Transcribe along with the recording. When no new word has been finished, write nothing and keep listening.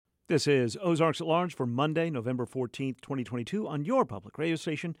This is Ozarks at Large for Monday, November 14th, 2022 on your public radio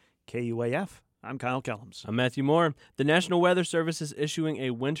station, KUAF. I'm Kyle Kellums. I'm Matthew Moore. The National Weather Service is issuing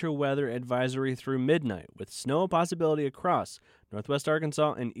a winter weather advisory through midnight with snow possibility across northwest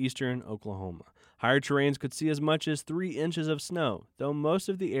Arkansas and eastern Oklahoma. Higher terrains could see as much as 3 inches of snow, though most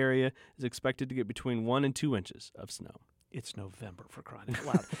of the area is expected to get between 1 and 2 inches of snow. It's November, for crying out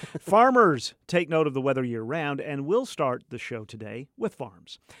loud. Farmers take note of the weather year-round, and we'll start the show today with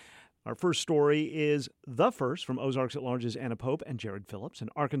farms. Our first story is the first from Ozarks at Large's Anna Pope and Jared Phillips, an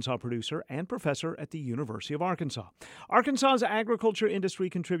Arkansas producer and professor at the University of Arkansas. Arkansas's agriculture industry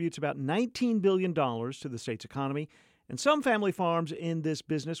contributes about $19 billion to the state's economy, and some family farms in this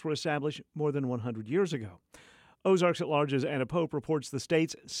business were established more than 100 years ago. Ozarks at Large's Anna Pope reports the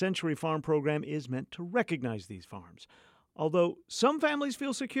state's Century Farm program is meant to recognize these farms. Although some families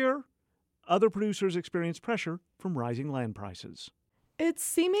feel secure, other producers experience pressure from rising land prices. It's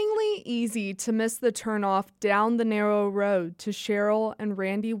seemingly easy to miss the turnoff down the narrow road to Cheryl and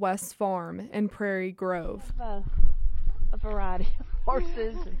Randy West's farm in Prairie Grove. A variety of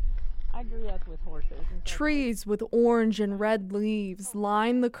horses. I grew up with horses. Trees with orange and red leaves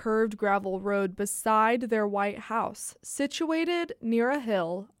line the curved gravel road beside their white house, situated near a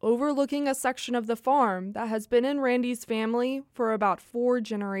hill overlooking a section of the farm that has been in Randy's family for about 4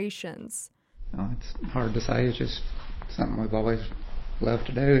 generations. It's hard to say. It's just something we've always loved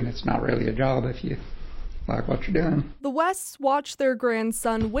to do, and it's not really a job if you like what you're doing. The Wests watched their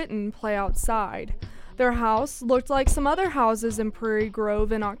grandson Witten play outside. Their house looked like some other houses in Prairie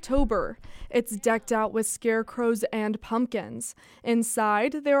Grove in October. It's decked out with scarecrows and pumpkins.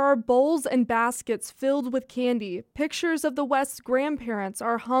 Inside, there are bowls and baskets filled with candy. Pictures of the West's grandparents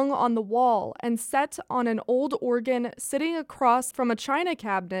are hung on the wall and set on an old organ sitting across from a china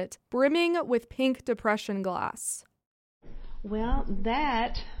cabinet brimming with pink depression glass. Well,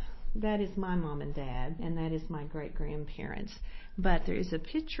 that is my mom and dad, and that is my great-grandparents. But there is a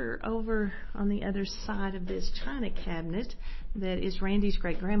picture over on the other side of this china cabinet that is Randy's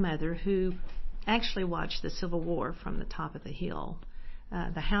great-grandmother, who actually watched the Civil War from the top of the hill.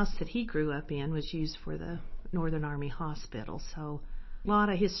 The house that he grew up in was used for the Northern Army Hospital, so a lot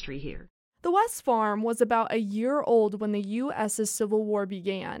of history here. The West Farm was about a year old when the U.S.'s Civil War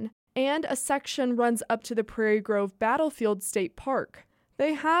began, and a section runs up to the Prairie Grove Battlefield State Park.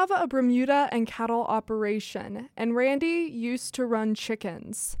 They have a Bermuda and cattle operation, and Randy used to run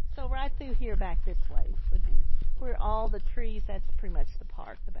chickens. So right through here back this way would be where all the trees, that's pretty much the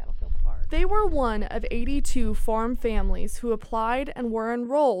park, the Battlefield Park. They were one of 82 farm families who applied and were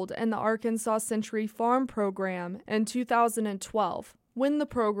enrolled in the Arkansas Century Farm program in 2012, when the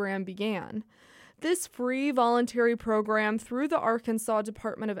program began. This free voluntary program through the Arkansas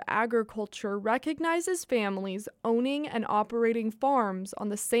Department of Agriculture recognizes families owning and operating farms on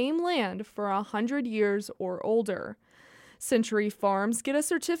the same land for 100 years or older. Century Farms get a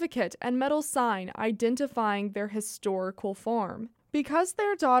certificate and metal sign identifying their historical farm. Because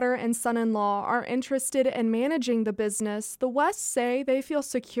their daughter and son-in-law are interested in managing the business, the Wests say they feel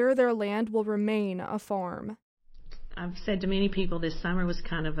secure their land will remain a farm. I've said to many people this summer was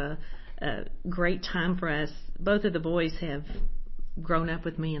kind of a great time for us. Both of the boys have grown up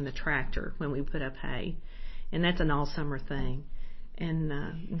with me in the tractor when we put up hay, and that's an all-summer thing. And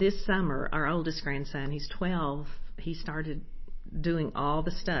this summer, our oldest grandson, he's 12, he started doing all the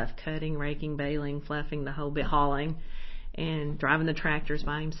stuff, cutting, raking, baling, fluffing, the whole bit, hauling, and driving the tractors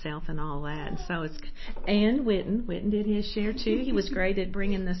by himself and all that. And so and Witten did his share too. He was great at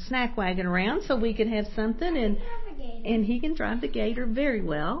bringing the snack wagon around so we could have something, and he can drive the gator very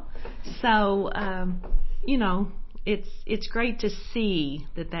well. So, it's great to see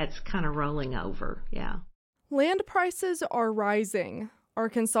that that's kind of rolling over, yeah. Land prices are rising.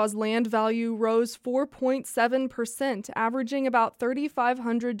 Arkansas's land value rose 4.7%, averaging about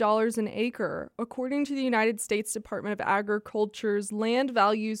 $3,500 an acre, according to the United States Department of Agriculture's Land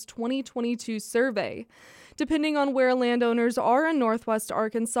Values 2022 survey. Depending on where landowners are in northwest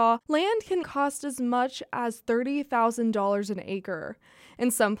Arkansas, land can cost as much as $30,000 an acre. In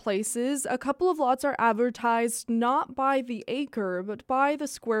some places, a couple of lots are advertised not by the acre, but by the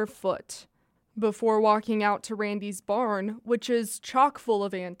square foot. Before walking out to Randy's barn, which is chock full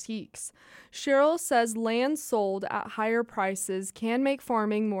of antiques, Cheryl says land sold at higher prices can make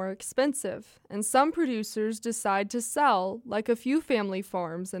farming more expensive, and some producers decide to sell, like a few family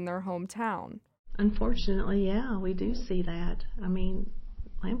farms in their hometown. Unfortunately, yeah, we do see that. I mean,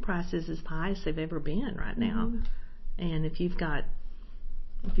 land prices is the highest they've ever been right now. Mm-hmm. And if you've got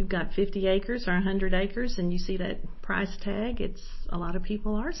 50 acres or 100 acres and you see that price tag, it's a lot of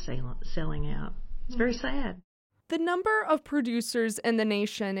people are selling out. It's very sad. The number of producers in the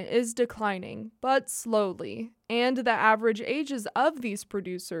nation is declining, but slowly, and the average ages of these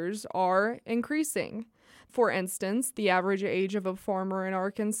producers are increasing. For instance, the average age of a farmer in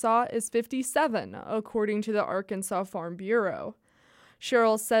Arkansas is 57, according to the Arkansas Farm Bureau.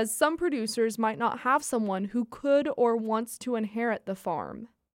 Cheryl says some producers might not have someone who could or wants to inherit the farm.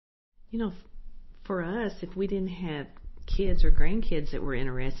 For us, if we didn't have kids or grandkids that were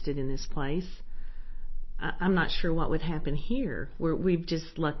interested in this place, I'm not sure what would happen here. We've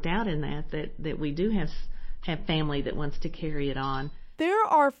just lucked out in that we do have family that wants to carry it on. There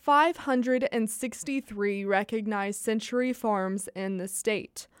are 563 recognized century farms in the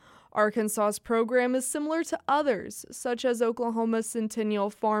state. Arkansas's program is similar to others, such as Oklahoma's Centennial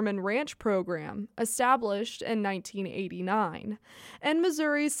Farm and Ranch Program, established in 1989, and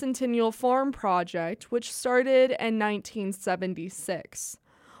Missouri's Centennial Farm Project, which started in 1976.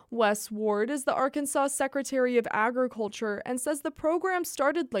 Wes Ward is the Arkansas Secretary of Agriculture and says the program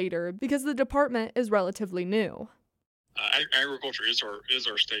started later because the department is relatively new. Agriculture is our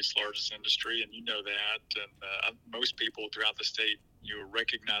state's largest industry, and you know that. And most people throughout the state,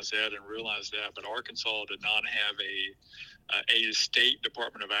 recognize that and realize that. But Arkansas did not have a state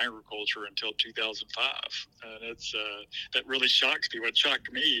Department of Agriculture until 2005, and that really shocks me. What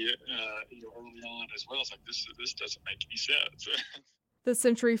shocked me, early on as well, is like this doesn't make any sense. The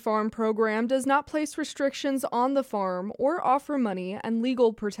Century Farm program does not place restrictions on the farm or offer money and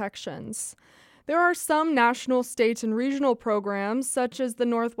legal protections. There are some national, state, and regional programs, such as the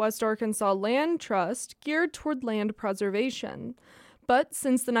Northwest Arkansas Land Trust, geared toward land preservation. But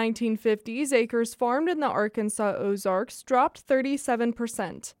since the 1950s, acres farmed in the Arkansas Ozarks dropped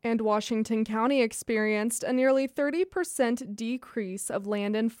 37%, and Washington County experienced a nearly 30% decrease of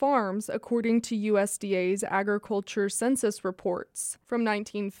land and farms, according to USDA's agriculture census reports, from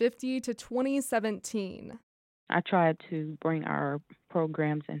 1950 to 2017. I try to bring our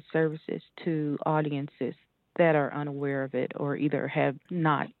programs and services to audiences that are unaware of it or either have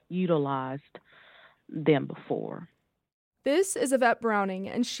not utilized them before. This is Yvette Browning,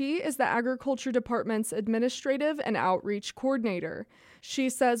 and she is the Agriculture Department's Administrative and Outreach Coordinator. She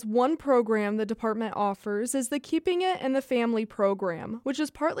says one program the department offers is the Keeping It in the Family program, which is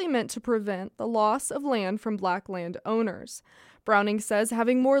partly meant to prevent the loss of land from Black land owners. Browning says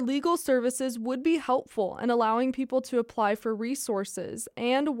having more legal services would be helpful in allowing people to apply for resources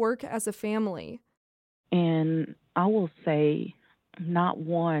and work as a family. And I will say not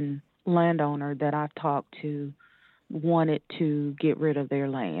one landowner that I've talked to wanted to get rid of their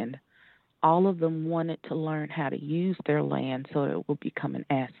land. All of them wanted to learn how to use their land so that it will become an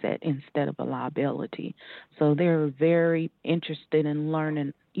asset instead of a liability. So they're very interested in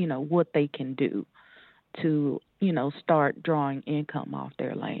learning, what they can do to, start drawing income off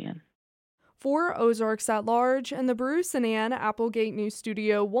their land. For Ozarks at Large and the Bruce and Ann Applegate News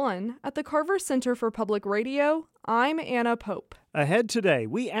Studio 1 at the Carver Center for Public Radio, I'm Anna Pope. Ahead today,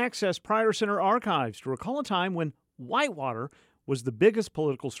 we access Pryor Center archives to recall a time when Whitewater was the biggest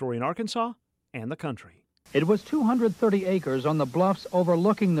political story in Arkansas and the country. It was 230 acres on the bluffs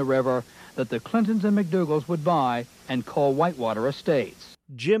overlooking the river that the Clintons and McDougals would buy and call Whitewater Estates.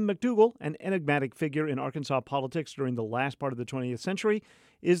 Jim McDougal, an enigmatic figure in Arkansas politics during the last part of the 20th century,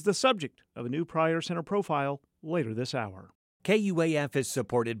 is the subject of a new Pryor Center profile later this hour. KUAF is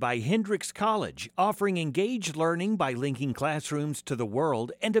supported by Hendrix College, offering engaged learning by linking classrooms to the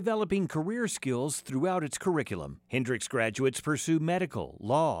world and developing career skills throughout its curriculum. Hendrix graduates pursue medical,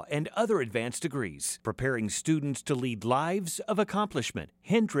 law, and other advanced degrees, preparing students to lead lives of accomplishment.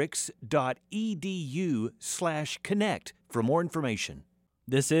 Hendrix.edu/connect for more information.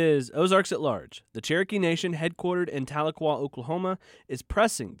 This is Ozarks at Large. The Cherokee Nation, headquartered in Tahlequah, Oklahoma, is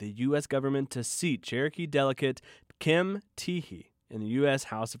pressing the U.S. government to seat Cherokee Delegate Kim Teehee in the U.S.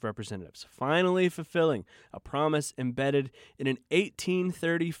 House of Representatives, finally fulfilling a promise embedded in an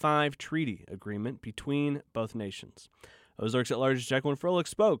 1835 treaty agreement between both nations. Ozarks at Large's Jacqueline Froelich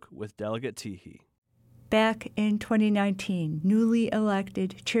spoke with Delegate Teehee. Back in 2019, newly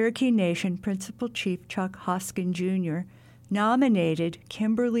elected Cherokee Nation Principal Chief Chuck Hoskin Jr. nominated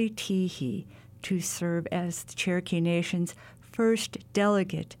Kimberly Teehee to serve as the Cherokee Nation's first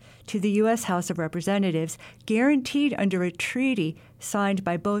delegate to the U.S. House of Representatives, guaranteed under a treaty signed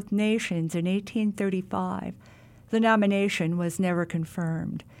by both nations in 1835. The nomination was never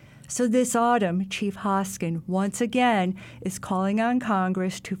confirmed. So this autumn, Chief Hoskin once again is calling on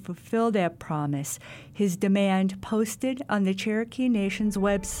Congress to fulfill that promise, his demand posted on the Cherokee Nation's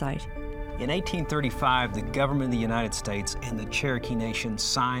website. In 1835, the government of the United States and the Cherokee Nation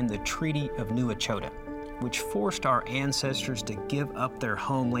signed the Treaty of New Echota. which forced our ancestors to give up their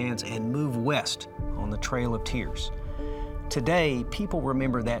homelands and move west on the Trail of Tears. Today, people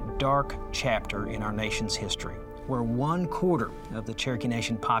remember that dark chapter in our nation's history, where 1/4 of the Cherokee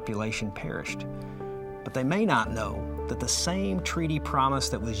Nation population perished. But they may not know that the same treaty promise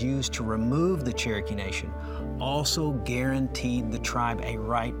that was used to remove the Cherokee Nation also guaranteed the tribe a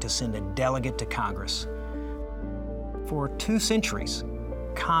right to send a delegate to Congress. For 2 centuries,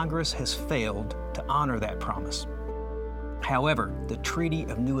 Congress has failed to honor that promise. However, the Treaty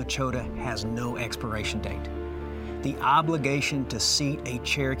of New Echota has no expiration date. The obligation to seat a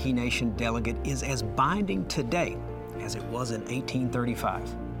Cherokee Nation delegate is as binding today as it was in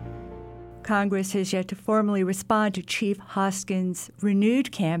 1835. Congress has yet to formally respond to Chief Hoskins'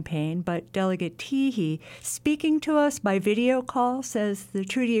 renewed campaign, but Delegate Teehee, speaking to us by video call, says the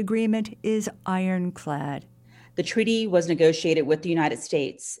treaty agreement is ironclad. The treaty was negotiated with the United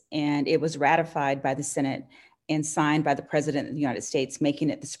States, and it was ratified by the Senate and signed by the President of the United States, making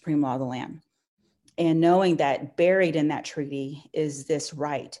it the supreme law of the land. And knowing that buried in that treaty is this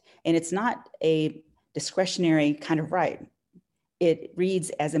right, and it's not a discretionary kind of right. It reads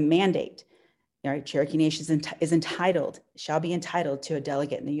as a mandate. All right, Cherokee Nation shall be entitled to a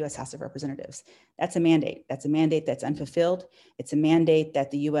delegate in the U.S. House of Representatives. That's a mandate. That's a mandate that's unfulfilled. It's a mandate that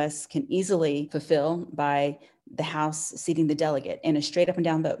the U.S. can easily fulfill by the House seating the delegate in a straight up and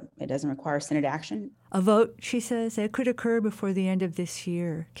down vote. It doesn't require Senate action. A vote, she says, that could occur before the end of this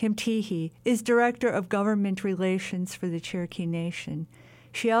year. Kim Teehee is Director of Government Relations for the Cherokee Nation.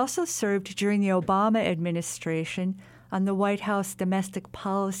 She also served during the Obama administration on the White House Domestic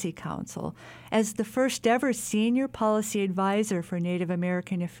Policy Council as the first ever senior policy advisor for Native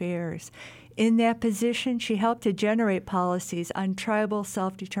American affairs. In that position, she helped to generate policies on tribal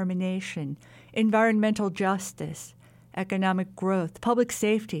self-determination, environmental justice, economic growth, public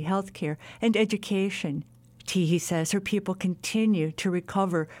safety, healthcare, and education. Teehee says her people continue to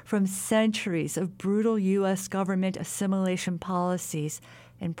recover from centuries of brutal U.S. government assimilation policies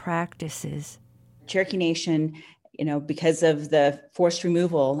and practices. Cherokee Nation, because of the forced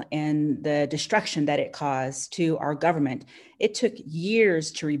removal and the destruction that it caused to our government, it took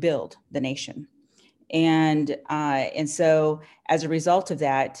years to rebuild the nation. And so as a result of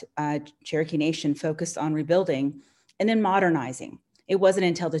that, Cherokee Nation focused on rebuilding and then modernizing. It wasn't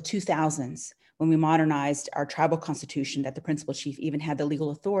until the 2000s when we modernized our tribal constitution that the principal chief even had the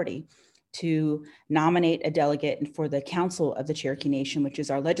legal authority to nominate a delegate for the Council of the Cherokee Nation, which is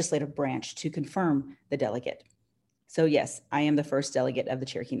our legislative branch, to confirm the delegate. So yes, I am the first delegate of the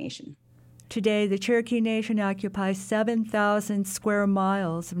Cherokee Nation. Today, the Cherokee Nation occupies 7,000 square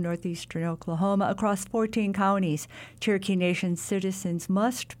miles of northeastern Oklahoma across 14 counties. Cherokee Nation citizens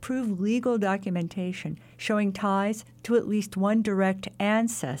must prove legal documentation showing ties to at least one direct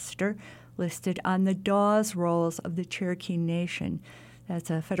ancestor listed on the Dawes Rolls of the Cherokee Nation. That's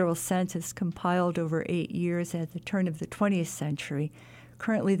a federal census compiled over 8 years at the turn of the 20th century.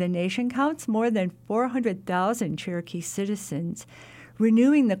 Currently, the nation counts more than 400,000 Cherokee citizens.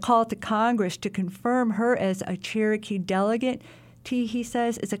 Renewing the call to Congress to confirm her as a Cherokee delegate, Teehee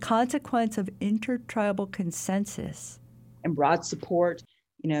says, is a consequence of intertribal consensus. And broad support,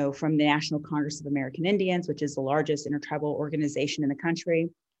 from the National Congress of American Indians, which is the largest intertribal organization in the country,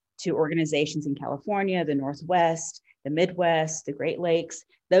 to organizations in California, the Northwest, the Midwest, the Great Lakes,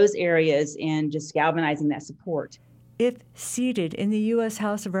 those areas, and just galvanizing that support. If seated in the U.S.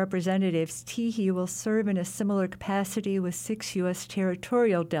 House of Representatives, Teehee will serve in a similar capacity with 6 U.S.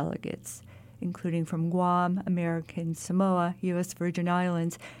 territorial delegates, including from Guam, American Samoa, U.S. Virgin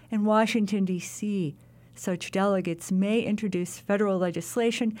Islands, and Washington, D.C. Such delegates may introduce federal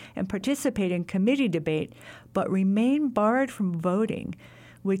legislation and participate in committee debate, but remain barred from voting,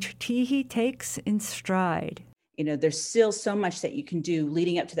 which Teehee takes in stride. There's still so much that you can do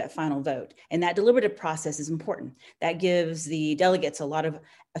leading up to that final vote. And that deliberative process is important. That gives the delegates a lot of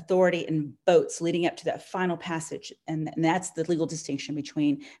authority and votes leading up to that final passage. And that's the legal distinction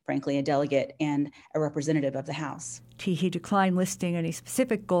between, frankly, a delegate and a representative of the House. Teehee declined listing any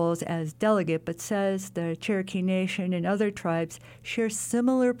specific goals as delegate, but says the Cherokee Nation and other tribes share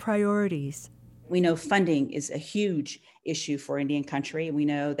similar priorities. We know funding is a huge issue for Indian country. We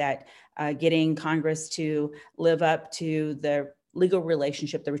know that getting Congress to live up to the legal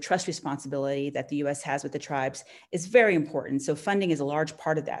relationship, the trust responsibility that the U.S. has with the tribes is very important. So funding is a large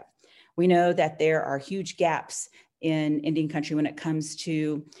part of that. We know that there are huge gaps in Indian country when it comes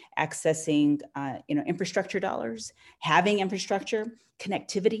to accessing, infrastructure dollars, having infrastructure,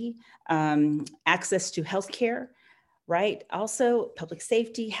 connectivity, access to healthcare, right? Also public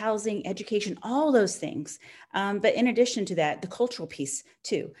safety, housing, education, all those things. But in addition to that, the cultural piece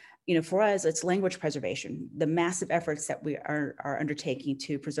too. for us, it's language preservation. The massive efforts that we are undertaking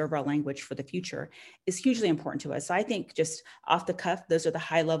to preserve our language for the future is hugely important to us. So I think just off the cuff, those are the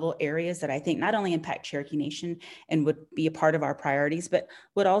high level areas that I think not only impact Cherokee Nation and would be a part of our priorities, but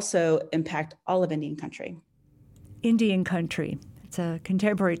would also impact all of Indian country. Indian country. It's a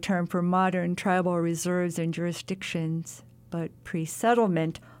contemporary term for modern tribal reserves and jurisdictions, but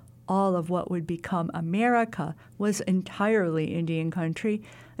pre-settlement, all of what would become America was entirely Indian country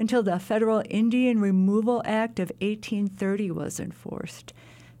until the Federal Indian Removal Act of 1830 was enforced,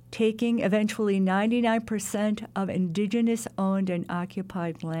 taking eventually 99% of indigenous-owned and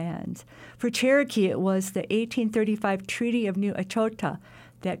occupied lands. For Cherokee, it was the 1835 Treaty of New Echota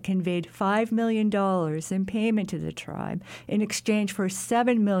that conveyed $5 million in payment to the tribe in exchange for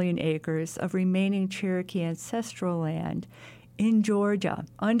 7 million acres of remaining Cherokee ancestral land in Georgia.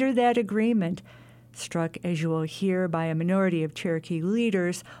 Under that agreement, struck, as you will hear, by a minority of Cherokee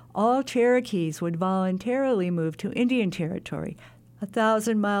leaders, all Cherokees would voluntarily move to Indian Territory,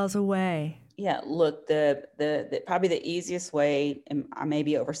 1,000 miles away. Yeah, look, the probably the easiest way, and I may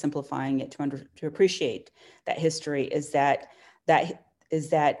be oversimplifying it to appreciate that history, is that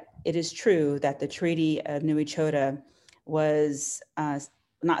it is true that the Treaty of New Echota was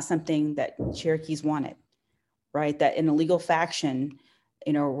not something that Cherokees wanted, right? That in a legal faction,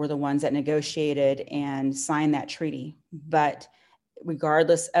 were the ones that negotiated and signed that treaty. But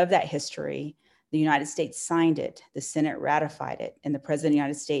regardless of that history, the United States signed it, the Senate ratified it, and the President of the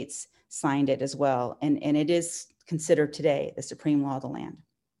United States signed it as well. And it is considered today the supreme law of the land.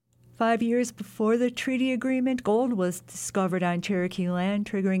 5 years before the treaty agreement, gold was discovered on Cherokee land,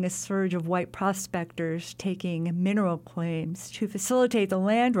 triggering a surge of white prospectors taking mineral claims. To facilitate the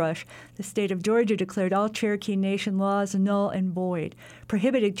land rush, the state of Georgia declared all Cherokee Nation laws null and void,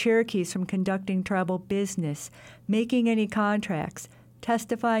 prohibited Cherokees from conducting tribal business, making any contracts,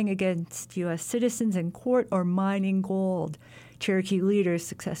 testifying against U.S. citizens in court, or mining gold. Cherokee leaders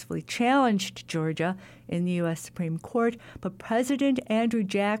successfully challenged Georgia in the U.S. Supreme Court, but President Andrew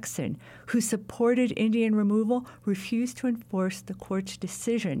Jackson, who supported Indian removal, refused to enforce the court's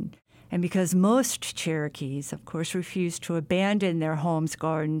decision. And because most Cherokees, of course, refused to abandon their homes,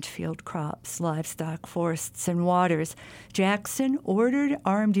 gardens, field crops, livestock, forests, and waters, Jackson ordered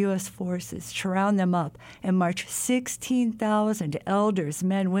armed U.S. forces to round them up and march 16,000 elders,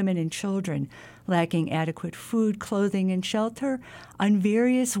 men, women, and children, lacking adequate food, clothing, and shelter, on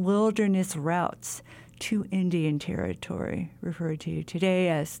various wilderness routes to Indian Territory, referred to today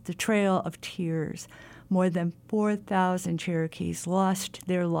as the Trail of Tears. More than 4,000 Cherokees lost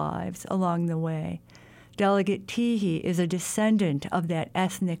their lives along the way. Delegate Teehee is a descendant of that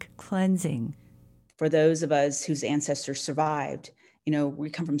ethnic cleansing. For those of us whose ancestors survived, we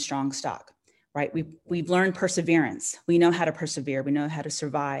come from strong stock, right? We've learned perseverance. We know how to persevere. We know how to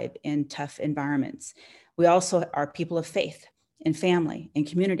survive in tough environments. We also are people of faith and family and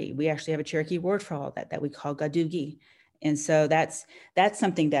community. We actually have a Cherokee word for all that we call gadugi. And so that's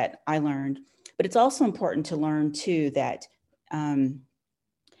something that I learned. But it's also important to learn, too, that, from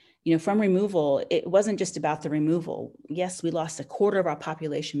removal, it wasn't just about the removal. Yes, we lost a quarter of our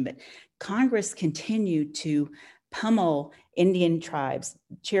population, but Congress continued to pummel Indian tribes,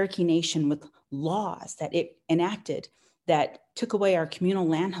 Cherokee Nation, with laws that it enacted that took away our communal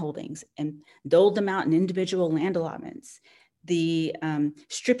land holdings and doled them out in individual land allotments. The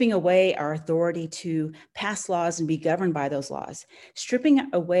stripping away our authority to pass laws and be governed by those laws, stripping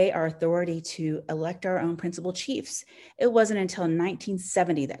away our authority to elect our own principal chiefs. It wasn't until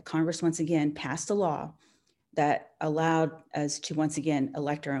 1970 that Congress once again passed a law that allowed us to once again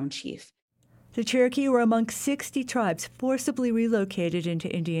elect our own chief. The Cherokee were among 60 tribes forcibly relocated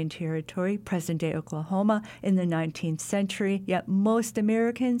into Indian Territory, present-day Oklahoma, in the 19th century, yet most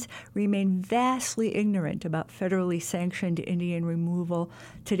Americans remain vastly ignorant about federally sanctioned Indian removal,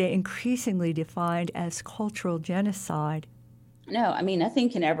 today increasingly defined as cultural genocide. No, nothing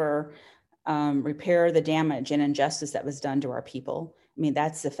can ever repair the damage and injustice that was done to our people.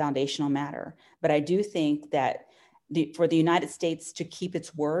 That's the foundational matter. But I do think that for the United States to keep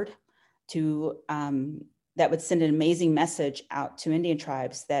its word, that would send an amazing message out to Indian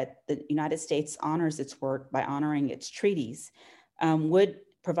tribes that the United States honors its word by honoring its treaties, would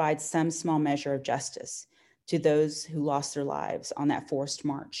provide some small measure of justice to those who lost their lives on that forced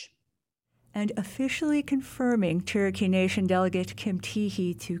march. And officially confirming Cherokee Nation Delegate Kim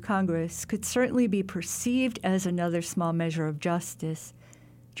Teehee to Congress could certainly be perceived as another small measure of justice.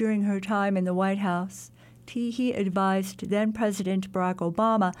 During her time in the White House, Teehee advised then-President Barack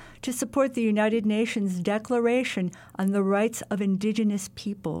Obama to support the United Nations Declaration on the Rights of Indigenous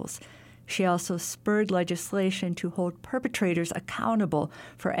Peoples. She also spurred legislation to hold perpetrators accountable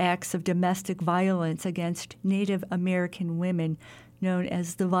for acts of domestic violence against Native American women, known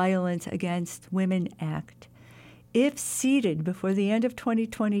as the Violence Against Women Act. If seated before the end of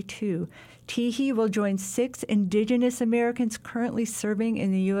 2022, Teehee will join 6 Indigenous Americans currently serving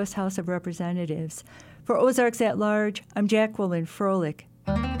in the U.S. House of Representatives. For Ozarks at Large, I'm Jacqueline Froelich.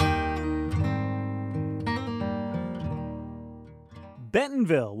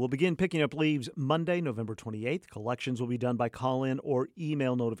 Bentonville will begin picking up leaves Monday, November 28th. Collections will be done by call-in or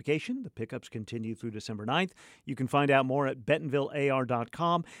email notification. The pickups continue through December 9th. You can find out more at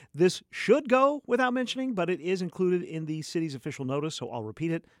bentonvillear.com. This should go without mentioning, but it is included in the city's official notice, so I'll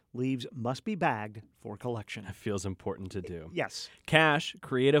repeat it. Leaves must be bagged for collection. That feels important to do. Yes. Cash,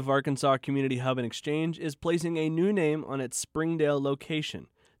 Creative Arkansas Community Hub and Exchange, is placing a new name on its Springdale location.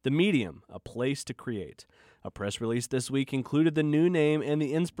 The Medium, a place to create. A press release this week included the new name and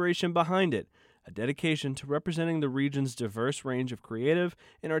the inspiration behind it, a dedication to representing the region's diverse range of creative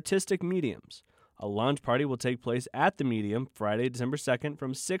and artistic mediums. A launch party will take place at the Medium Friday, December 2nd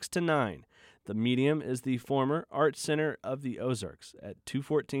from 6 to 9. The Medium is the former Art Center of the Ozarks at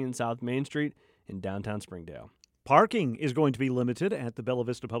 214 South Main Street in downtown Springdale. Parking is going to be limited at the Bella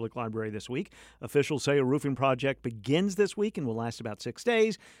Vista Public Library this week. Officials say a roofing project begins this week and will last about 6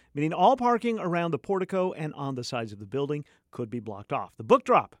 days, meaning all parking around the portico and on the sides of the building could be blocked off. The book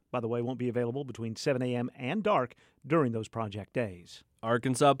drop, by the way, won't be available between 7 a.m. and dark during those project days.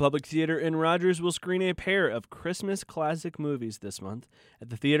 Arkansas Public Theater in Rogers will screen a pair of Christmas classic movies this month at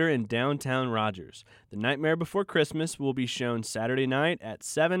the theater in downtown Rogers. The Nightmare Before Christmas will be shown Saturday night at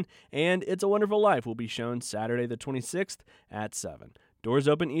 7, and It's a Wonderful Life will be shown Saturday the 26th at 7. Doors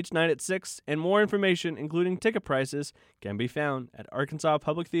open each night at 6, and more information, including ticket prices, can be found at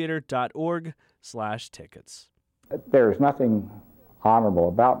arkansaspublictheater.org/tickets. There's nothing honorable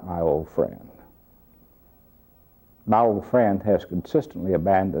about my old friend. My old friend has consistently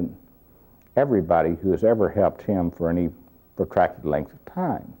abandoned everybody who has ever helped him for any protracted length of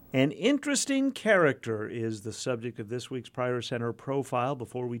time. An interesting character is the subject of this week's Pryor Center profile.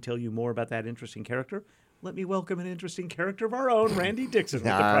 Before we tell you more about that interesting character, let me welcome an interesting character of our own, Randy Dixon with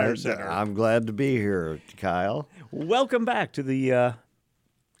the Pryor Center. I'm glad to be here, Kyle. Welcome back to the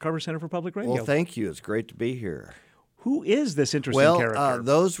Carver Center for Public Radio. Well, thank you. It's great to be here. Who is this interesting character? Well,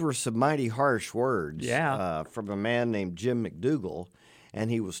 those were some mighty harsh words from a man named Jim McDougal,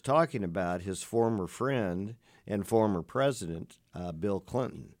 and he was talking about his former friend and former president, Bill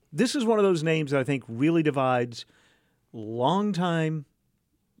Clinton. This is one of those names that I think really divides longtime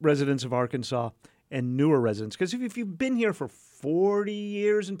residents of Arkansas and newer residents. Because if you've been here for 40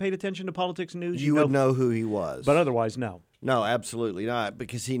 years and paid attention to politics and news, you would know who he was. But otherwise, no. No, absolutely not,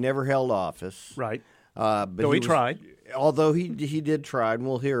 because he never held office. Right. But Though he tried. Although he did try, and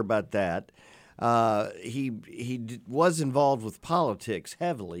we'll hear about that. He was involved with politics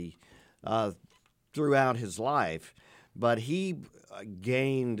heavily throughout his life, but he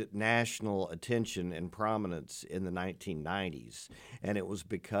gained national attention and prominence in the 1990s, and it was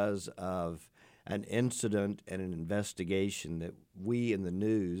because of an incident and an investigation that we in the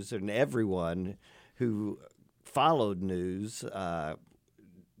news and everyone who followed news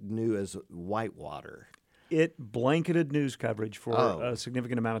knew as Whitewater. It blanketed news coverage for a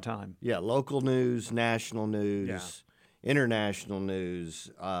significant amount of time. Yeah, local news, national news, international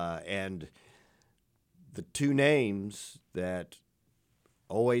news, and the two names that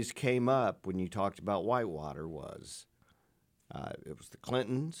always came up when you talked about Whitewater was it was the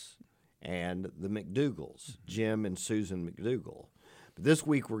Clintons and the McDougals, Jim and Susan McDougal. But this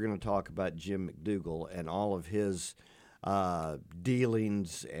week we're going to talk about Jim McDougal and all of his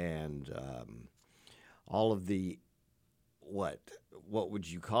dealings and all of the what would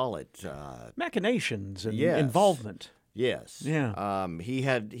you call it? Machinations and involvement. Yes. Yeah. He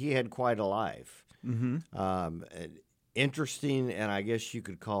had quite a life. Mm-hmm. Interesting, and I guess you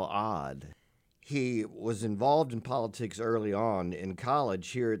could call odd. He was involved in politics early on. In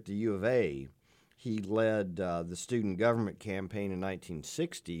college here at the U of A, he led the student government campaign in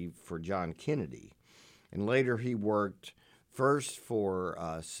 1960 for John Kennedy. And later he worked first for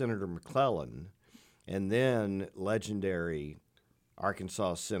Senator McClellan and then legendary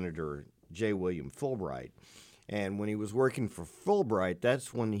Arkansas Senator J. William Fulbright. And when he was working for Fulbright,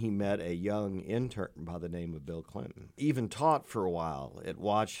 that's when he met a young intern by the name of Bill Clinton. Even taught for a while at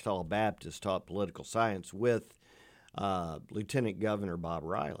Ouachita Baptist, taught political science with Lieutenant Governor Bob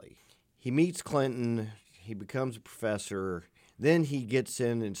Riley. He meets Clinton, he becomes a professor, then he gets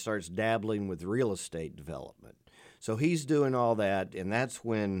in and starts dabbling with real estate development. So he's doing all that, and that's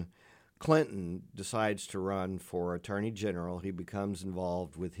when Clinton decides to run for Attorney General. He becomes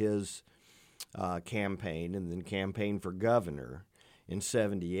involved with his campaign and then campaigned for governor in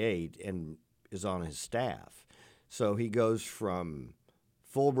 78 and is on his staff. So he goes from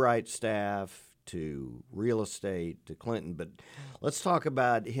Fulbright staff to real estate to Clinton. But let's talk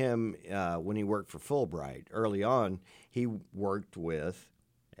about him when he worked for Fulbright. Early on, he worked with,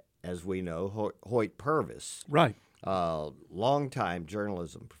 as we know, Hoyt Purvis. Right. Longtime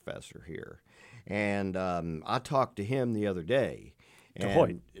journalism professor here. And I talked to him the other day. To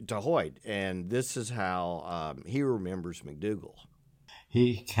Hoyt. And this is how he remembers McDougal.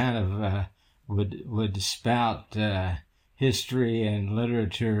 He kind of would spout history and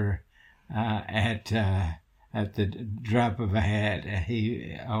literature at the drop of a hat.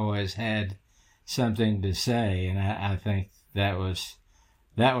 He always had something to say, and I think that was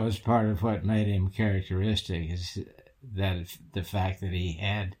part of what made him characteristic, is that the fact that he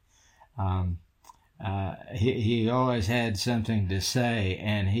had he always had something to say,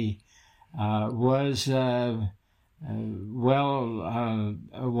 and he was well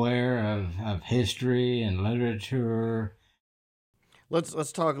aware of history and literature.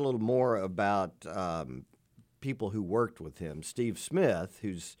 Let's talk a little more about people who worked with him. Steve Smith,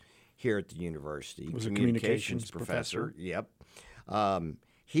 who's here at the university, was a communications professor. Yep.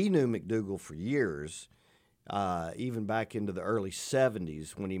 He knew McDougal for years, even back into the early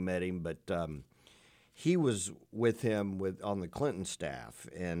 70s when he met him, but he was with him on the Clinton staff,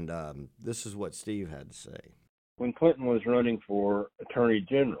 and this is what Steve had to say. When Clinton was running for Attorney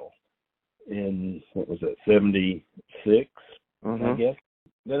General in, 76, I guess,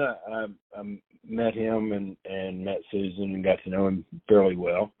 then I met him and met Susan and got to know him fairly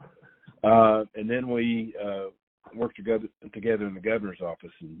well. And then we worked together in the governor's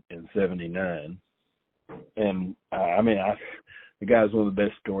office in 79. And the guy's one of the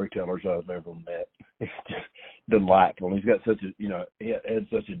best storytellers I've ever met. It's just delightful. He's got such a, he had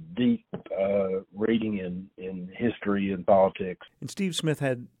such a deep reading in history and politics. And Steve Smith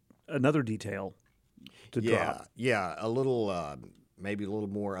had another detail to drop. Yeah, a little, maybe a little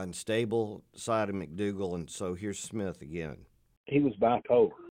more unstable side of McDougal, and so here's Smith again. He was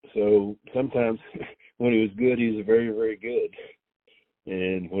bipolar, so sometimes when he was good, he was very, very good,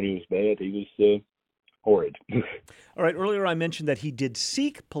 and when he was bad, he was horrid. All right, earlier I mentioned that he did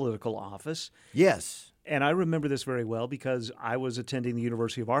seek political office. Yes. And I remember this very well because I was attending the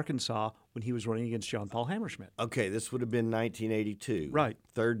University of Arkansas when he was running against John Paul Hammerschmidt. Okay, this would have been 1982. Right.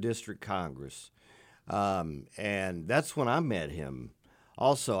 3rd District Congress. And that's when I met him.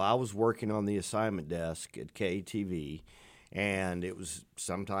 Also, I was working on the assignment desk at KTV, and it was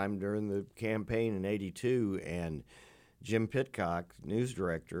sometime during the campaign in 82, and Jim Pitcock, news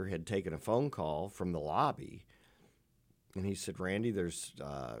director, had taken a phone call from the lobby, and he said, Randy, there's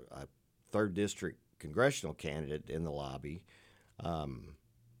a 3rd District congressional candidate in the lobby.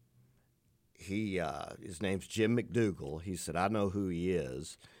 His name's Jim McDougal. He said, I know who he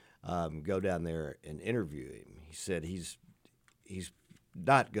is. Go down there and interview him. He said he's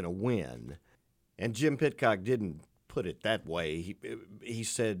not going to win. And Jim Pitcock didn't put it that way. He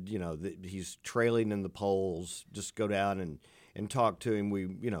said, that he's trailing in the polls. Just go down and talk to him. We're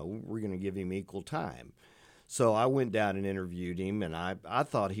going to give him equal time. So I went down and interviewed him, and I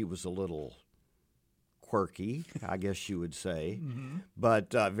thought he was a little quirky, I guess you would say,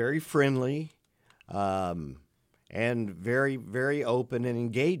 but very friendly and very, very open and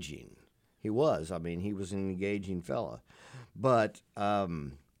engaging. He was. He was an engaging fella. But,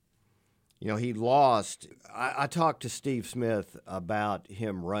 he lost. I talked to Steve Smith about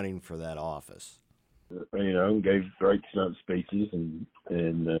him running for that office. Gave great stump speeches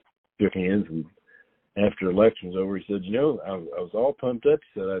and shook hands. And after the election was over, he said, I was all pumped up.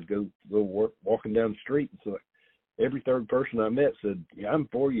 He said I'd go walking down the street. And so every third person I met said, yeah, I'm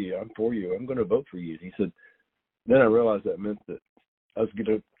for you. I'm going to vote for you. And he said, then I realized that meant that I was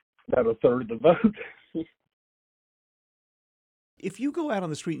getting about a third of the vote. If you go out on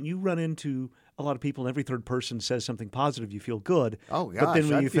the street and you run into a lot of people and every third person says something positive, you feel good. Oh, gosh, but then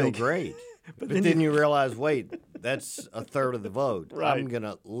when you feel great. but then you realize, wait, that's a third of the vote. Right. I'm going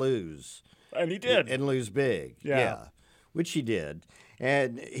to lose. And he did. And lose big. Yeah. Which he did.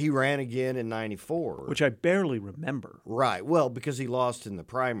 And he ran again in 94. Which I barely remember. Right. Well, because he lost in the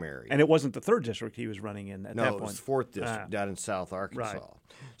primary. And it wasn't the 3rd District he was running in at that point. No, it was 4th District down in South Arkansas. Right.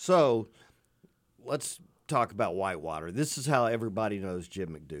 So let's talk about Whitewater. This is how everybody knows Jim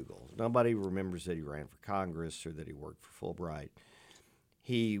McDougal. Nobody remembers that he ran for Congress or that he worked for Fulbright.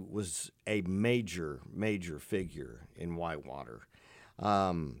 He was a major, major figure in Whitewater.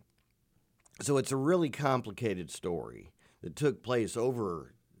 So it's a really complicated story that took place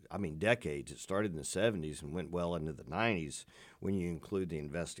over decades. It started in the 70s and went well into the 90s when you include the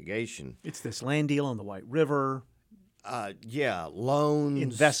investigation. It's this land deal on the White River. Loans.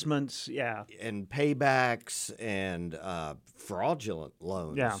 Investments, and paybacks and fraudulent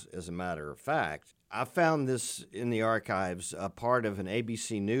loans, as a matter of fact. I found this in the archives, a part of an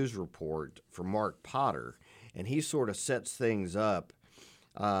ABC News report from Mark Potter, and he sort of sets things up.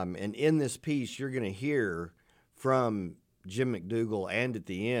 And in this piece, you're going to hear from Jim McDougal and at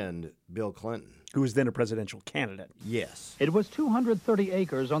the end, Bill Clinton, who was then a presidential candidate. Yes. It was 230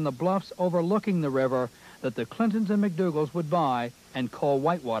 acres on the bluffs overlooking the river that the Clintons and McDougals would buy and call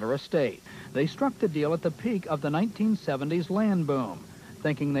Whitewater Estate. They struck the deal at the peak of the 1970s land boom,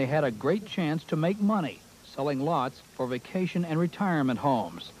 thinking they had a great chance to make money selling lots for vacation and retirement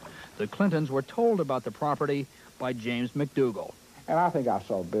homes. The Clintons were told about the property by James McDougal. And I think I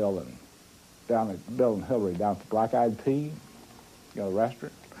saw Bill and Hillary down at the Black Eyed Pea,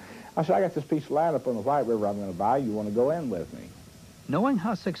 restaurant. I said, I got this piece of land up on the White River I'm going to buy. You want to go in with me? Knowing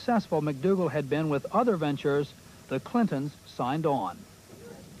how successful McDougal had been with other ventures, the Clintons signed on.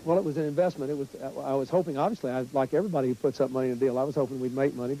 Well, it was an investment. I was hoping, obviously, like everybody who puts up money in a deal, I was hoping we'd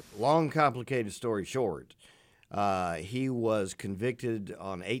make money. Long, complicated story short, he was convicted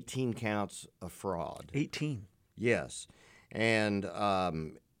on 18 counts of fraud. 18? Yes. And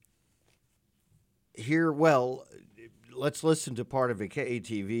let's listen to part of a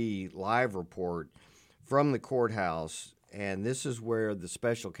KATV live report from the courthouse, and this is where the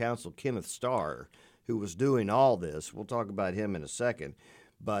special counsel, Kenneth Starr, who was doing all this, we'll talk about him in a second,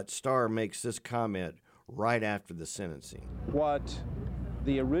 but Starr makes this comment right after the sentencing. What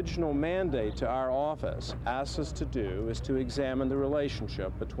the original mandate to our office asks us to do is to examine the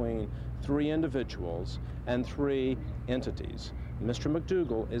relationship between 3 individuals and 3 entities. Mr.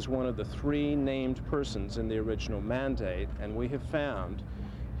 McDougal is one of the 3 named persons in the original mandate, and we have found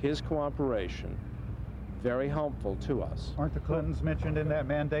his cooperation very helpful to us. Aren't the Clintons mentioned in that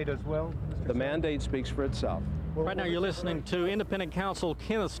mandate as well? The mandate speaks for itself. Right now you're listening to independent counsel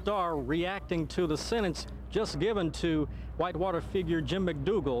Kenneth Starr reacting to the sentence just given to Whitewater figure Jim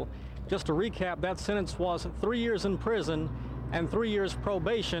McDougal. Just to recap, that sentence was 3 years in prison and 3 years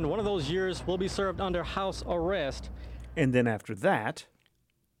probation. One of those years will be served under house arrest. And then after that,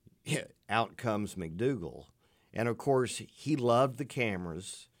 out comes McDougal. And of course, he loved the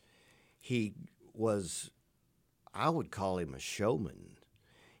cameras. He was, I would call him a showman.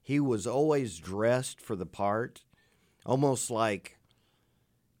 He was always dressed for the part, almost like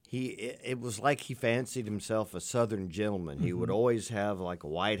it was like he fancied himself a Southern gentleman. He would always have like a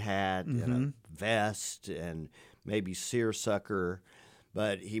white hat and a vest and maybe seersucker,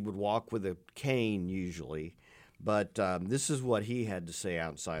 but he would walk with a cane usually. But this is what he had to say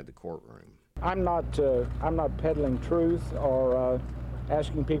outside the courtroom. I'm not peddling truth or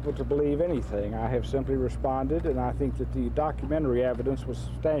asking people to believe anything. I have simply responded, and I think that the documentary evidence will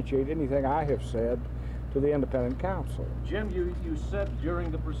substantiate anything I have said to the independent counsel. Jim, you said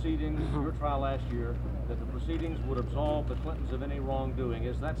during the proceedings, your trial last year, that the proceedings would absolve the Clintons of any wrongdoing.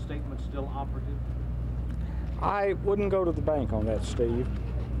 Is that statement still operative? I wouldn't go to the bank on that, Steve.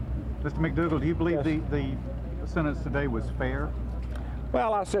 Mr. McDougal, do you believe the sentence today was fair?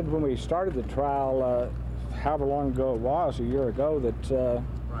 Well, I said when we started the trial, however long ago it was, a year ago, that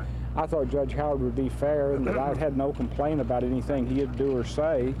I thought Judge Howard would be fair and that I had no complaint about anything he'd do or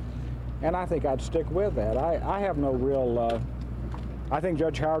say, and I think I'd stick with that. I have no real, I think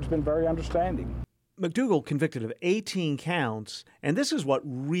Judge Howard's been very understanding. McDougal convicted of 18 counts, and this is what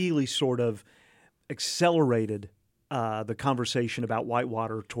really sort of accelerated the conversation about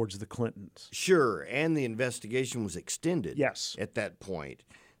Whitewater towards the Clintons. Sure, and the investigation was extended. Yes. At that point.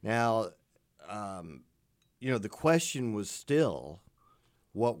 Now, the question was still,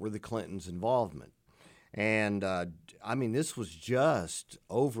 what were the Clintons' involvement? And, this was just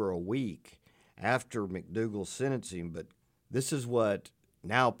over a week after McDougal's sentencing, but this is what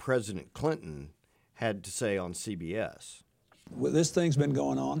now President Clinton had to say on CBS. Well, this thing's been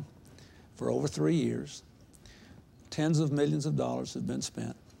going on for over 3 years. Tens of millions of dollars have been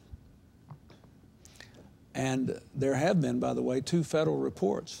spent. And there have been, by the way, 2 federal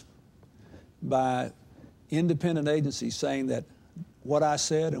reports by independent agencies saying that what I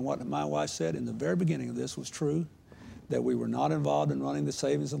said and what my wife said in the very beginning of this was true, that we were not involved in running the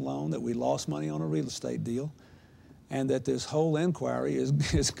savings and loan, that we lost money on a real estate deal, and that this whole inquiry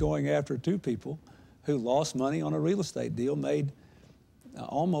is going after 2 people who lost money on a real estate deal made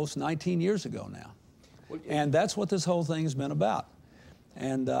almost 19 years ago now. And that's what this whole thing has been about.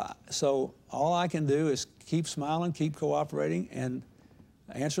 And so all I can do is keep smiling, keep cooperating, and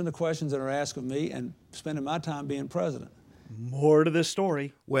answering the questions that are asked of me and spending my time being president. More to this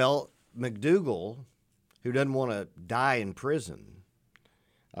story. Well, McDougal, who doesn't want to die in prison,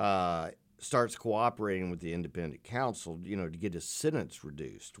 starts cooperating with the independent counsel, to get his sentence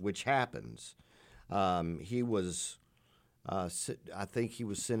reduced, which happens. He was, I think he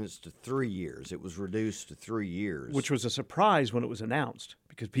was sentenced to 3 years. It was reduced to 3 years. Which was a surprise when it was announced,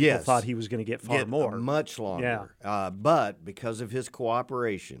 because people thought he was going to get far more. Much longer. Yeah. But because of his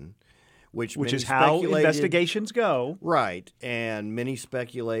cooperation, which is how investigations go. Right. And many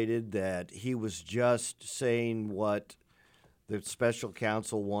speculated that he was just saying what the special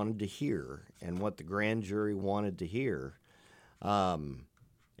counsel wanted to hear and what the grand jury wanted to hear, and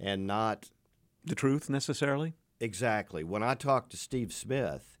not the truth necessarily. Exactly. When I talked to Steve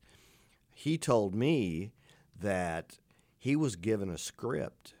Smith, he told me that he was given a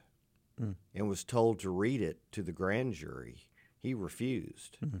script and was told to read it to the grand jury. He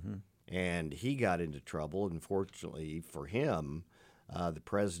refused. Mm-hmm. And he got into trouble. And fortunately for him, the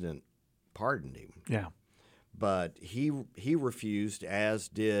president pardoned him. Yeah. But he refused, as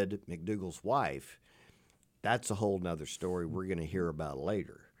did McDougal's wife. That's a whole nother story we're going to hear about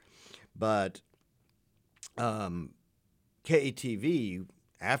later. But KATV,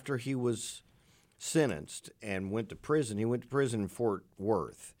 after he was sentenced and went to prison, he went to prison in Fort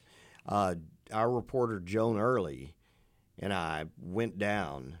Worth. Our reporter Joan Early and I went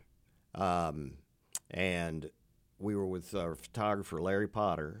down, and we were with our photographer Larry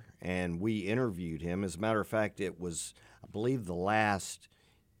Potter, and we interviewed him. As a matter of fact, it was, I believe, the last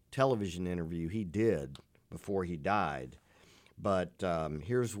television interview he did before he died. But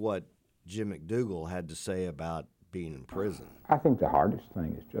here's what Jim McDougal had to say about being in prison. I think the hardest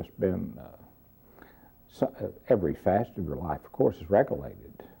thing has just been every facet of your life, of course, is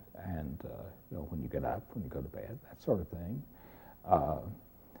regulated. And, when you get up, when you go to bed, that sort of thing.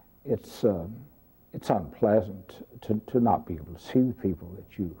 It's unpleasant to not be able to see the people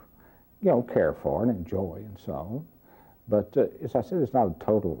that you care for and enjoy and so on. But as I said, it's not a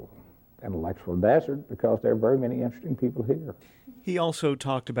total intellectual desert because there are very many interesting people here. He also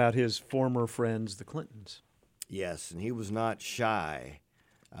talked about his former friends, the Clintons. Yes, and he was not shy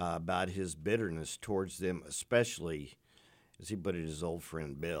about his bitterness towards them, especially, as he put it, his old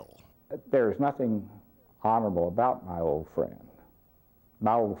friend Bill. There is nothing honorable about my old friend.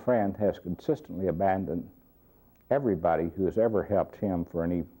 My old friend has consistently abandoned everybody who has ever helped him for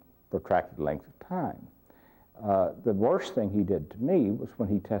any protracted length of time. The worst thing he did to me was when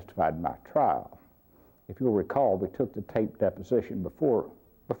he testified in my trial. If you'll recall, we took the tape deposition before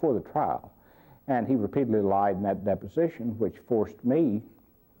the trial, and he repeatedly lied in that deposition, which forced me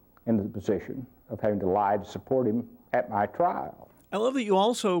into the position of having to lie to support him at my trial. I love that you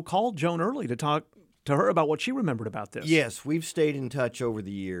also called Joan Early to talk to her about what she remembered about this. Yes, we've stayed in touch over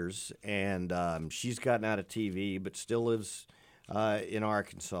the years, and she's gotten out of TV but still lives in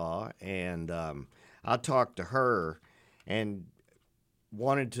Arkansas. And I talked to her and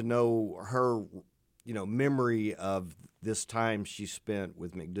wanted to know her, memory of this time she spent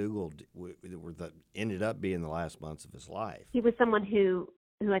with McDougal that ended up being the last months of his life. He was someone who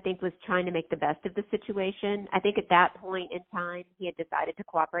I think was trying to make the best of the situation. I think at that point in time, he had decided to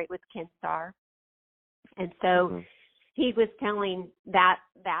cooperate with Ken Starr. And so he was telling that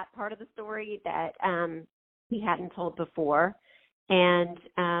part of the story that he hadn't told before. And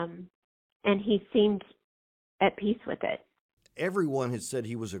he seemed at peace with it. Everyone has said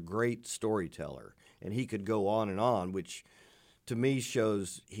he was a great storyteller, and he could go on, which to me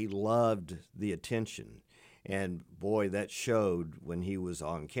shows he loved the attention. And boy, that showed when he was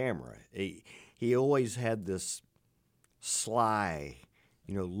on camera. He always had this sly,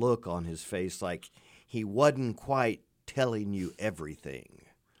 look on his face, like he wasn't quite telling you everything.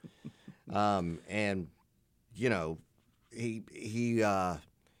 And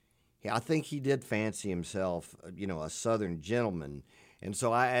I think he did fancy himself, a Southern gentleman. And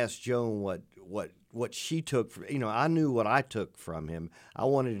so I asked Joan what she took from, I knew what I took from him. I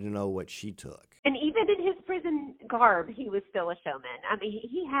wanted to know what she took. And even in his prison garb, he was still a showman. I mean,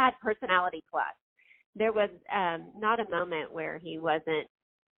 he had personality plus. There was not a moment where he wasn't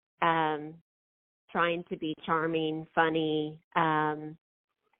trying to be charming, funny,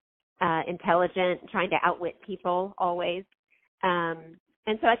 intelligent, trying to outwit people always. And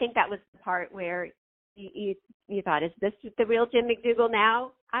so I think that was the part where you thought, is this the real Jim McDougal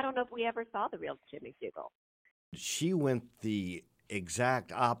now? I don't know if we ever saw the real Jim McDougal. She went the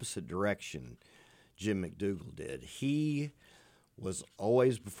exact opposite direction Jim McDougal did. He was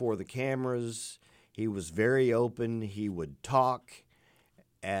always before the cameras. He was very open. He would talk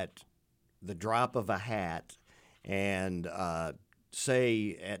at the drop of a hat and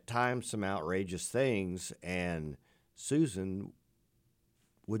say at times some outrageous things and Susan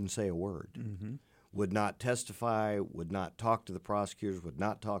wouldn't say a word, would not testify, would not talk to the prosecutors, would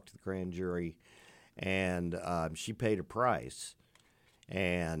not talk to the grand jury, and she paid a price.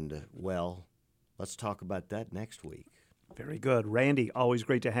 And, well, let's talk about that next week. Very good. Randy, always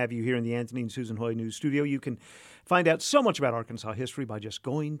great to have you here in the Anthony and Susan Hoy News Studio. You can find out so much about Arkansas history by just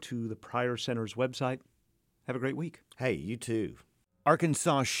going to the Pryor Center's website. Have a great week. Hey, you too.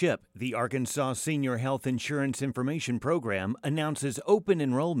 Arkansas SHIP, the Arkansas Senior Health Insurance Information Program, announces open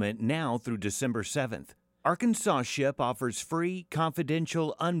enrollment now through December 7th. Arkansas SHIP offers free,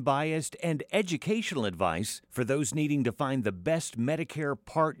 confidential, unbiased, and educational advice for those needing to find the best Medicare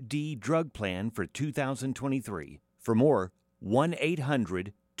Part D drug plan for 2023. For more,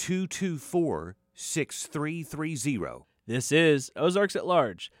 1-800-224-6330. This is Ozarks at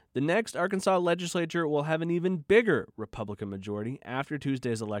Large. The next Arkansas legislature will have an even bigger Republican majority after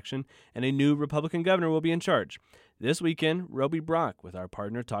Tuesday's election, and a new Republican governor will be in charge. This weekend, Roby Brock, with our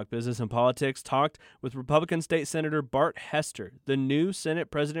partner Talk Business and Politics, talked with Republican State Senator Bart Hester, the new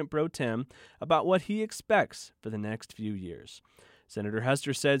Senate President Pro Tem, about what he expects for the next few years. Senator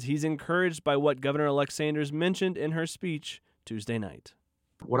Hester says he's encouraged by what Governor-elect Sanders mentioned in her speech Tuesday night.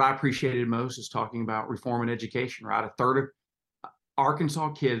 What I appreciated most is talking about reform in education, right? A third of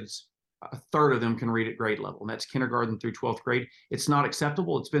Arkansas kids, a third of them can read at grade level, and that's kindergarten through 12th grade. It's not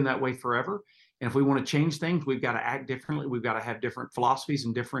acceptable. It's been that way forever. And if we want to change things, we've got to act differently. We've got to have different philosophies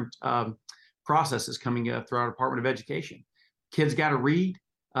and different processes coming through our Department of Education. Kids got to read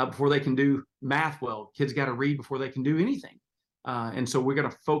before they can do math well. Kids got to read before they can do anything. And so we're going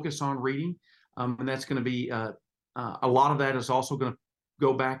to focus on reading, and that's going to be a lot of that is also going to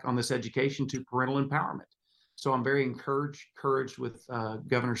go back on this education to parental empowerment. So I'm very encouraged with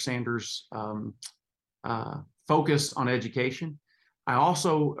Governor Sanders' focus on education. I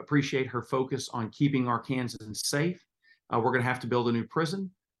also appreciate her focus on keeping Arkansans safe. We're going to have to build a new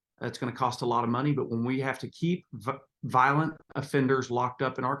prison. That's going to cost a lot of money, but when we have to keep violent offenders locked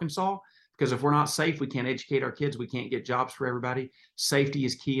up in Arkansas, because if we're not safe, we can't educate our kids, we can't get jobs for everybody. Safety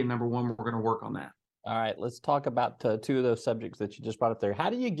is key, and number one, we're going to work on that. All right, let's talk about two of those subjects that you just brought up there.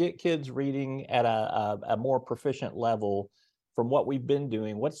 How do you get kids reading at a more proficient level from what we've been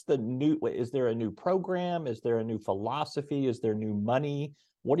doing? What's the new, is there a new program? Is there a new philosophy? Is there new money?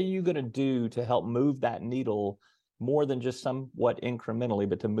 What are you going to do to help move that needle more than just somewhat incrementally,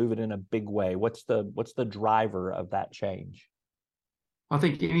 but to move it in a big way? What's the driver of that change? I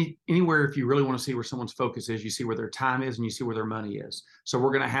think anywhere, if you really want to see where someone's focus is, you see where their time is and you see where their money is. So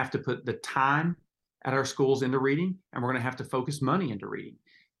we're going to have to put the time at our schools into reading, and we're going to have to focus money into reading.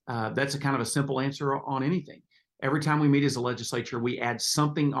 That's a kind of a simple answer on anything. Every time we meet as a legislature, we add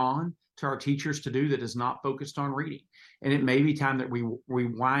something on to our teachers to do that is not focused on reading. And it may be time that we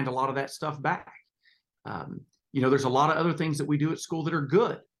wind a lot of that stuff back. There's a lot of other things that we do at school that are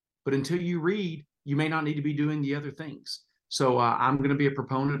good, but until you read, you may not need to be doing the other things. So I'm going to be a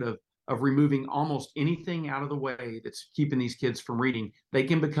proponent of removing almost anything out of the way that's keeping these kids from reading. They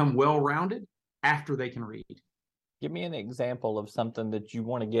can become well-rounded after they can read. Give me an example of something that you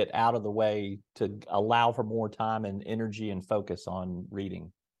want to get out of the way to allow for more time and energy and focus on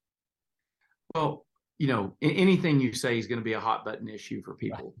reading. Well, anything you say is going to be a hot button issue for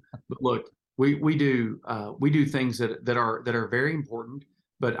people. But look, we do things that are very important.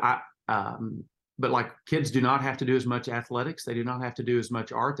 But like kids do not have to do as much athletics. They do not have to do as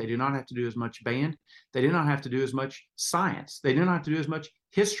much art. They do not have to do as much band. They do not have to do as much science. They do not have to do as much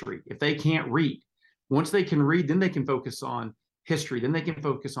history if they can't read. Once they can read, then they can focus on history. Then they can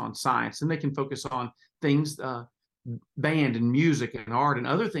focus on science. Then they can focus on things, band and music and art and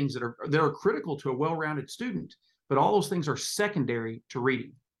other things that are critical to a well-rounded student. But all those things are secondary to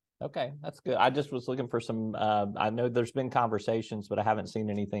reading. Okay, that's good. I just was looking for some, I know there's been conversations, but I haven't seen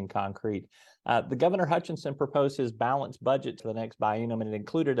anything concrete. The Governor Hutchinson proposed his balanced budget to the next biennium, and it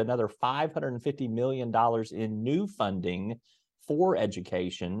included another $550 million in new funding for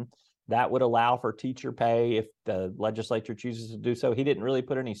education. That would allow for teacher pay if the legislature chooses to do so. He didn't really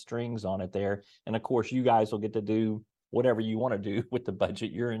put any strings on it there. And of course, you guys will get to do whatever you want to do with the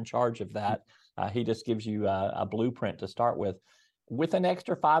budget. You're in charge of that. He just gives you a blueprint to start with. With an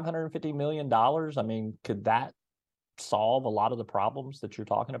extra $550 million, I mean, could that solve a lot of the problems that you're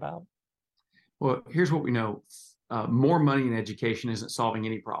talking about? Well, here's what we know. More money in education isn't solving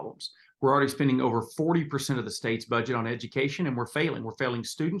any problems. We're already spending over 40% of the state's budget on education, and we're failing. We're failing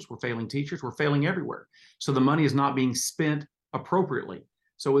students, we're failing teachers, we're failing everywhere. So the money is not being spent appropriately.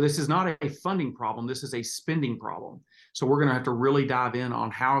 So this is not a funding problem, this is a spending problem. So we're going to have to really dive in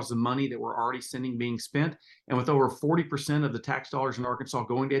on how is the money that we're already sending being spent. And with over 40% of the tax dollars in Arkansas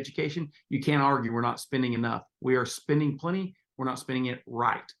going to education, you can't argue we're not spending enough. We are spending plenty. We're not spending it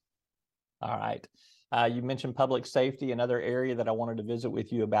right. All right. You mentioned public safety, another area that I wanted to visit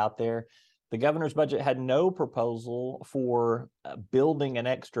with you about there. The governor's budget had no proposal for building an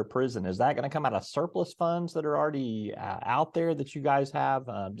extra prison. Is that going to come out of surplus funds that are already out there that you guys have,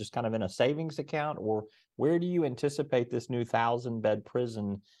 just kind of in a savings account? Or where do you anticipate this new 1,000-bed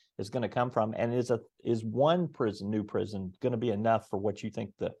prison is going to come from? And is one new prison going to be enough for what you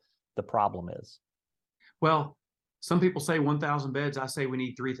think the problem is? Well, some people say 1,000 beds. I say we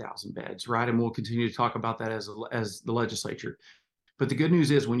need 3,000 beds, right? And we'll continue to talk about that as the legislature. But the good news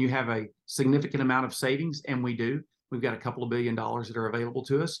is when you have a significant amount of savings, and we've got a couple of $1 billion that are available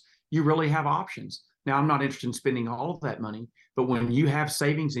to us, you really have options. Now, I'm not interested in spending all of that money, but when you have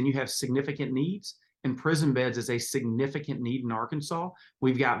savings and you have significant needs, and prison beds is a significant need in Arkansas,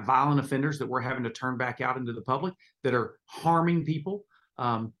 we've got violent offenders that we're having to turn back out into the public that are harming people.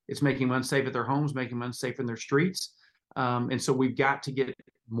 It's making them unsafe at their homes, making them unsafe in their streets. And so we've got to get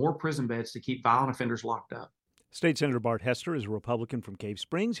more prison beds to keep violent offenders locked up. State Senator Bart Hester is a Republican from Cave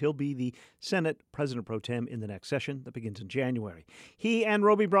Springs. He'll be the Senate President Pro Tem in the next session that begins in January. He and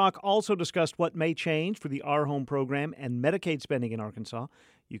Roby Brock also discussed what may change for the Our Home program and Medicaid spending in Arkansas.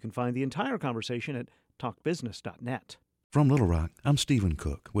 You can find the entire conversation at talkbusiness.net. From Little Rock, I'm Stephen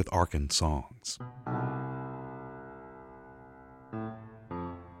Cook with Arkan Songs.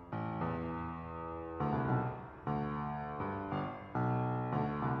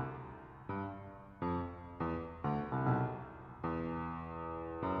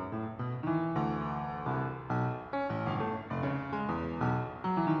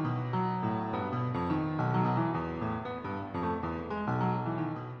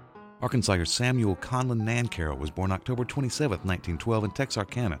 Arkansas Samuel Conlon Nancarrow was born October 27, 1912 in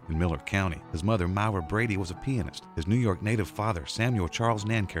Texarkana in Miller County. His mother, Myra Brady, was a pianist. His New York native father, Samuel Charles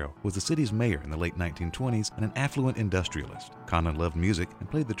Nancarrow, was the city's mayor in the late 1920s and an affluent industrialist. Conlon loved music and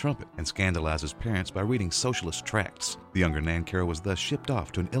played the trumpet and scandalized his parents by reading socialist tracts. The younger Nancarrow was thus shipped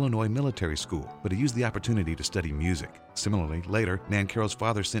off to an Illinois military school, but he used the opportunity to study music. Similarly, later, Nancarrow's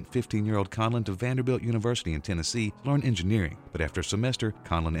father sent 15-year-old Conlon to Vanderbilt University in Tennessee to learn engineering, but after a semester,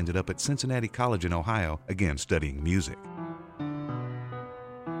 Conlon ended up at Cincinnati College in Ohio, again studying music.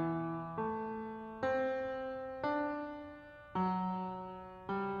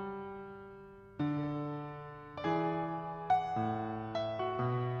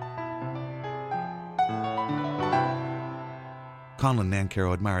 Conlon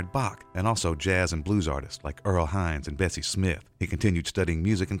Nancarrow admired Bach and also jazz and blues artists like Earl Hines and Bessie Smith. He continued studying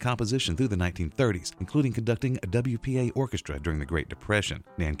music and composition through the 1930s, including conducting a WPA orchestra during the Great Depression.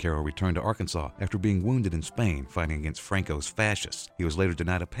 Nancarrow returned to Arkansas after being wounded in Spain fighting against Franco's fascists. He was later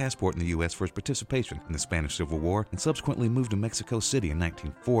denied a passport in the U.S. for his participation in the Spanish Civil War and subsequently moved to Mexico City in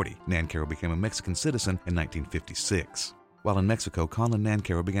 1940. Nancarrow became a Mexican citizen in 1956. While in Mexico, Conlon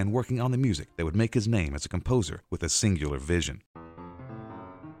Nancarrow began working on the music that would make his name as a composer with a singular vision.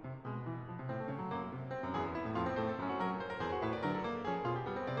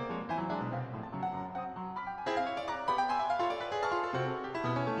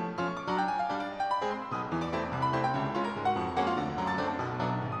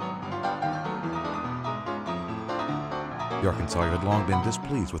 The Arkansas had long been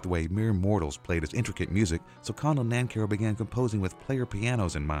displeased with the way mere mortals played his intricate music, so Conlon Nancarrow began composing with player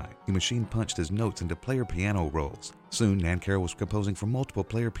pianos in mind. He machine-punched his notes into player piano rolls. Soon, Nancarrow was composing for multiple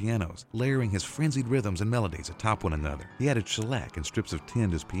player pianos, layering his frenzied rhythms and melodies atop one another. He added shellac and strips of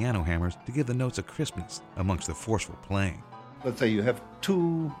tin as piano hammers to give the notes a crispness amongst the forceful playing. Let's say you have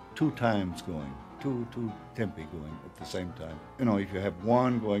two times going, two tempi going at the same time. You know, if you have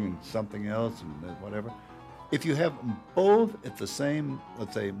one going and something else and whatever, if you have them both at the same,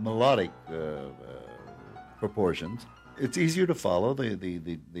 let's say, melodic proportions, it's easier to follow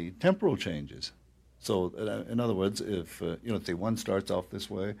the temporal changes. So, in other words, if let's say one starts off this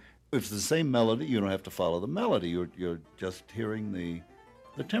way, if it's the same melody, you don't have to follow the melody. You're just hearing the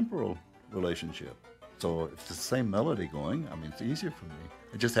temporal relationship. So, if it's the same melody going, I mean, it's easier for me.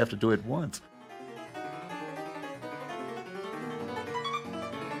 I just have to do it once.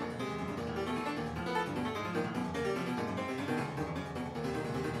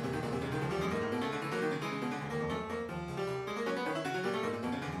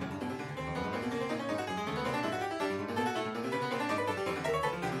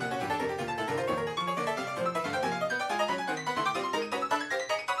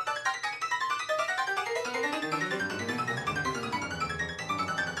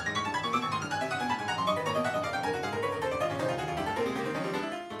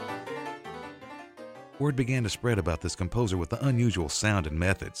 Word began to spread about this composer with the unusual sound and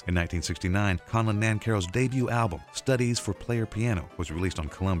methods. In 1969, Conlon Nancarrow's debut album, Studies for Player Piano, was released on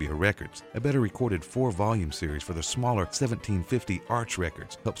Columbia Records. A better recorded 4-volume series for the smaller 1750 Arch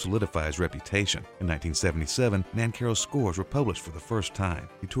Records helped solidify his reputation. In 1977, Nancarrow's scores were published for the first time.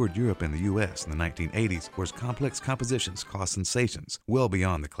 He toured Europe and the U.S. in the 1980s, where his complex compositions caused sensations well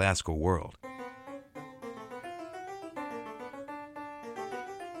beyond the classical world.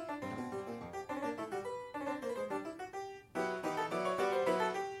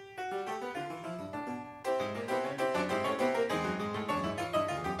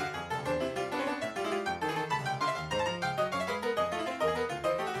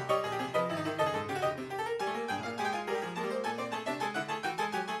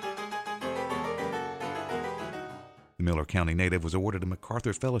 The Miller County native was awarded a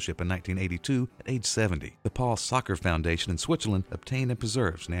MacArthur Fellowship in 1982 at age 70. The Paul Soccer Foundation in Switzerland obtained and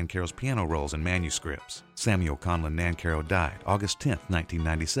preserves Nancarrow's piano rolls and manuscripts. Samuel Conlon Nancarrow died August 10,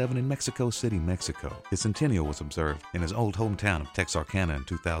 1997 in Mexico City, Mexico. His centennial was observed in his old hometown of Texarkana in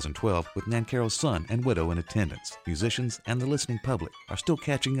 2012 with Nancarrow's son and widow in attendance. Musicians and the listening public are still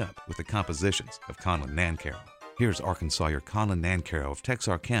catching up with the compositions of Conlon Nancarrow. Here's Arkansawyer Conlon Nancarrow of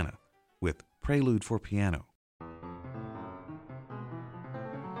Texarkana with Prelude for Piano.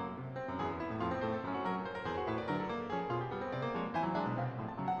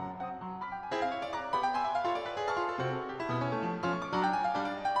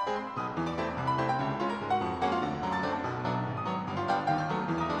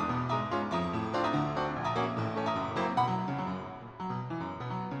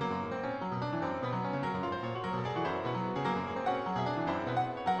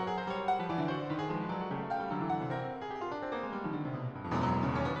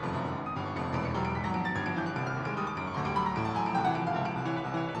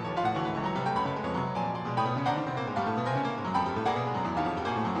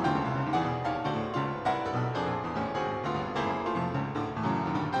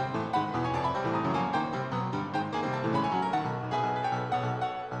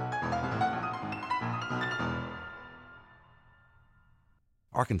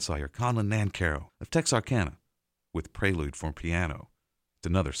 Arkansawyer Conlon Nancarrow of Texarkana with Prelude for Piano. It's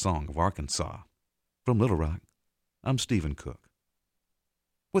another song of Arkansas. From Little Rock, I'm Stephen Cook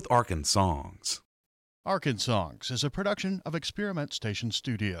with Arkansongs. Arkansongs is a production of Experiment Station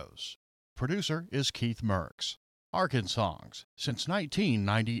Studios. Producer is Keith Merckx. Arkansongs since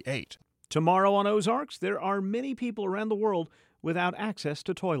 1998. Tomorrow on Ozarks, there are many people around the world without access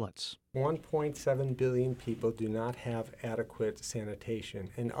to toilets. 1.7 billion people do not have adequate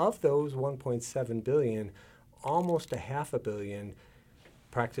sanitation. And of those 1.7 billion, almost 500 million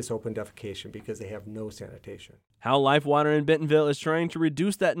practice open defecation because they have no sanitation. How Life Water in Bentonville is trying to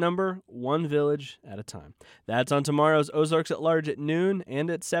reduce that number one village at a time. That's on tomorrow's Ozarks at Large at noon and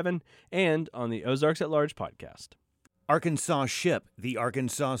at 7 and on the Ozarks at Large podcast. Arkansas SHIP, the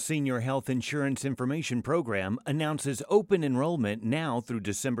Arkansas Senior Health Insurance Information Program, announces open enrollment now through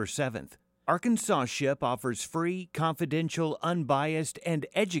December 7th. Arkansas SHIP offers free, confidential, unbiased, and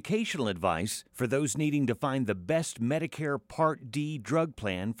educational advice for those needing to find the best Medicare Part D drug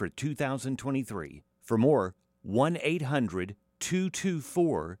plan for 2023. For more,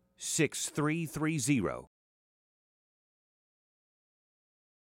 1-800-224-6330.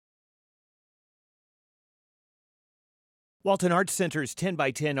 Walton Arts Center's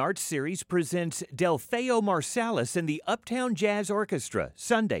 10x10 Arts Series presents Delfeo Marsalis and the Uptown Jazz Orchestra,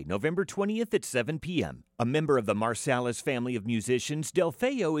 Sunday, November 20th at 7 p.m. A member of the Marsalis family of musicians,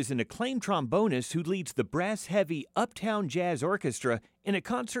 Delfeo is an acclaimed trombonist who leads the brass-heavy Uptown Jazz Orchestra in a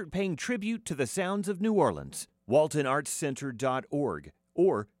concert paying tribute to the sounds of New Orleans. WaltonArtsCenter.org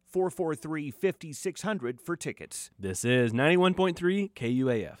or 443-5600 for tickets. This is 91.3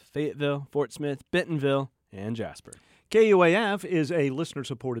 KUAF, Fayetteville, Fort Smith, Bentonville, and Jasper. KUAF is a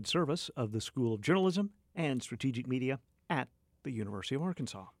listener-supported service of the School of Journalism and Strategic Media at the University of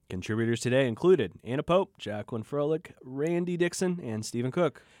Arkansas. Contributors today included Anna Pope, Jacqueline Froelich, Randy Dixon, and Stephen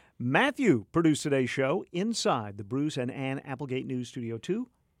Cook. Matthew produced today's show inside the Bruce and Ann Applegate News Studio 2.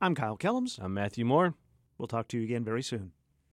 I'm Kyle Kellums. I'm Matthew Moore. We'll talk to you again very soon.